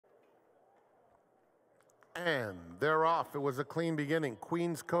And they're off. It was a clean beginning.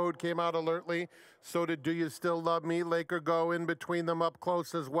 Queen's Code came out alertly. So did Do You Still Love Me? Laker Go in between them up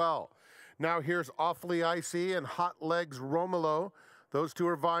close as well. Now here's Offlee Icy and Hot Legs Romolo. Those two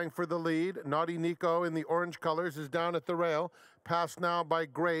are vying for the lead. Naughty Niko in the orange colors is down at the rail. Passed now by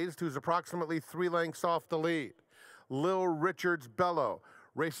Grazed, who's approximately 3 lengths off the lead. Lil Richards Bello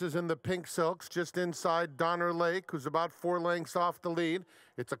races in the pink silks just inside Donner Lake, who's about 4 lengths off the lead.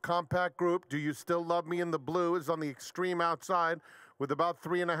 It's a compact group. Do You Still Love Me in the blue is on the extreme outside with about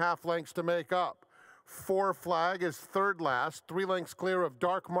 3.5 lengths to make up. Fore Flag is third last, 3 lengths clear of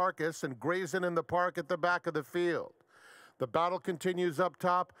Dark Marcus and Grazen in the park at the back of the field. The battle continues up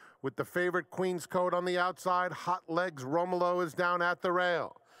top with the favorite Queen's Code on the outside. Hot Legs Romolo is down at the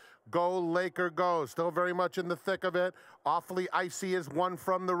rail. Go, Laker, go. Still very much in the thick of it. Offlee Icy is one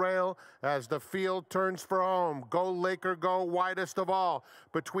from the rail as the field turns for home. Go, Laker, go, widest of all.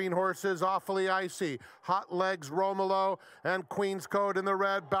 Between horses, Offlee Icy, Hot Legs Romolo, and Queen's Code in the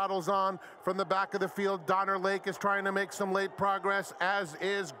red. Battles on from the back of the field. Donner Lake is trying to make some late progress, as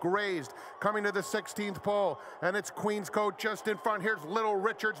is Grazed. Coming to the 16th pole, and it's Queen's Code just in front. Here's Lil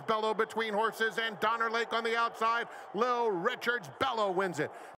Richards Bello between horses and Donner Lake on the outside. Lil Richards Bello wins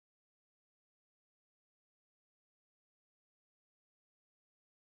it.